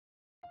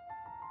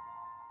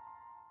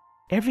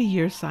Every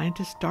year,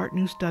 scientists start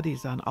new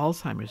studies on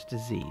Alzheimer's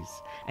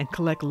disease and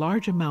collect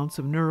large amounts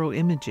of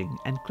neuroimaging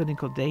and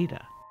clinical data.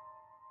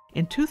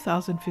 In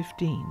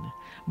 2015,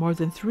 more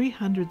than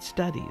 300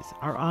 studies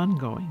are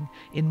ongoing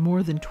in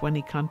more than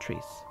 20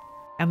 countries.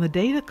 And the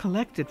data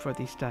collected for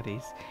these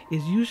studies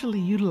is usually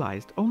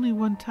utilized only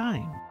one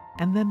time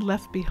and then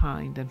left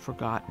behind and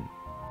forgotten.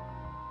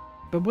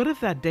 But what if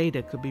that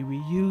data could be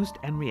reused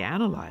and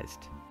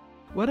reanalyzed?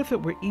 What if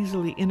it were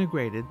easily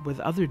integrated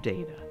with other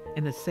data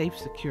in a safe,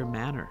 secure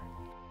manner?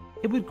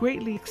 It would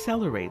greatly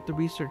accelerate the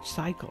research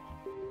cycle.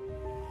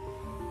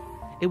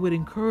 It would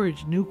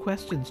encourage new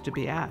questions to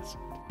be asked,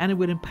 and it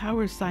would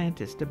empower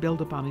scientists to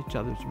build upon each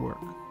other's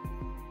work.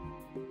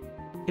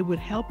 It would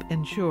help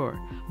ensure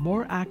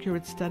more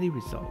accurate study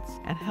results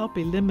and help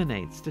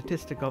eliminate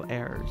statistical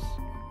errors.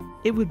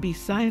 It would be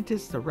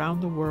scientists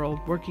around the world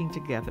working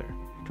together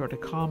toward a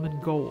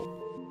common goal: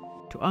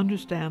 to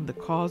understand the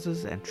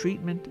causes and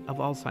treatment of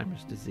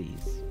Alzheimer's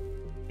disease.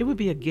 It would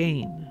be a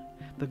GAAIN,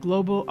 the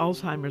Global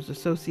Alzheimer's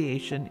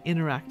Association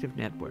Interactive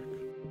Network.